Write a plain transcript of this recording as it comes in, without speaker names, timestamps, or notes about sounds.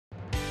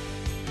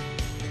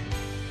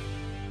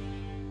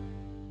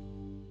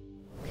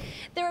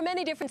There are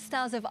many different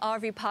styles of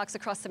RV parks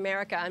across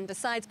America, and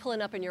besides pulling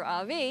up in your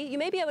RV, you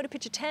may be able to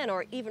pitch a tent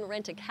or even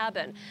rent a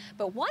cabin.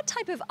 But what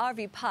type of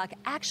RV park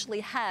actually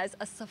has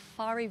a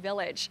safari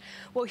village?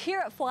 Well,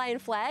 here at Flying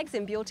Flags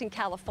in Buellton,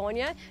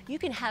 California, you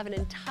can have an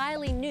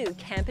entirely new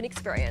camping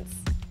experience.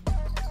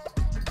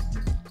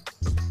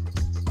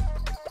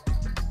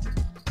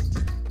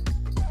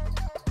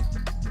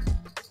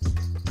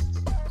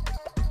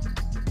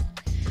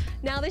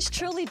 Now, this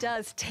truly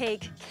does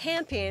take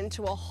camping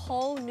to a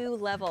whole new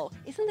level.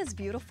 Isn't this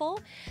beautiful?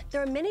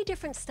 There are many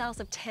different styles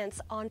of tents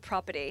on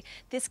property.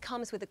 This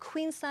comes with a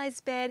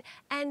queen-size bed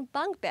and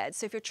bunk bed.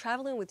 So if you're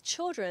traveling with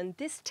children,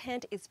 this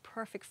tent is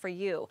perfect for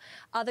you.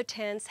 Other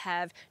tents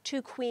have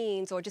 2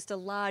 queens or just a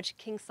large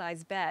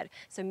king-size bed.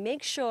 So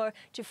make sure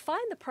to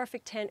find the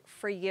perfect tent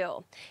for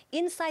you.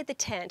 Inside the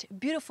tent,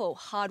 beautiful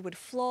hardwood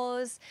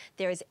floors.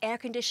 There is air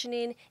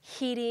conditioning,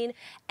 heating,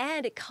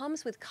 and it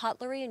comes with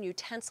cutlery and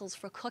utensils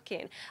for cooking.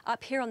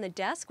 Up here on the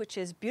desk, which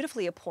is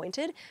beautifully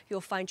appointed,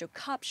 you'll find your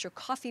cups, your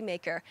coffee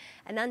maker,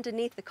 and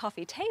underneath the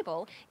coffee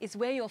table is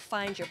where you'll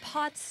find your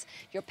pots,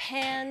 your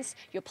pans,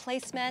 your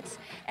placemats,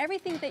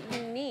 everything that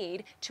you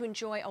need to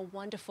enjoy a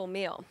wonderful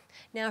meal.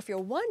 Now, if you're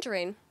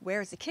wondering,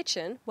 where is the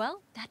kitchen?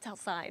 Well, that's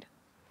outside.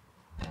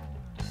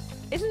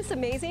 Isn't this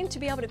amazing to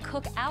be able to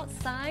cook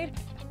outside?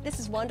 This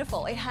is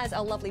wonderful. It has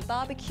a lovely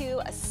barbecue,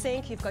 a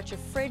sink, you've got your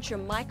fridge, your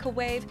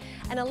microwave,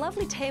 and a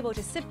lovely table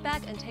to sit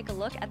back and take a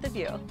look at the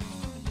view.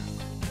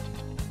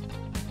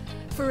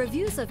 For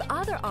reviews of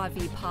other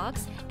RV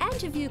parks and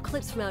to view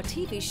clips from our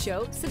TV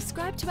show,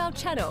 subscribe to our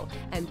channel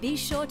and be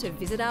sure to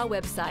visit our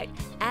website,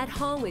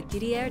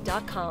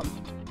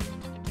 athomewithdidier.com.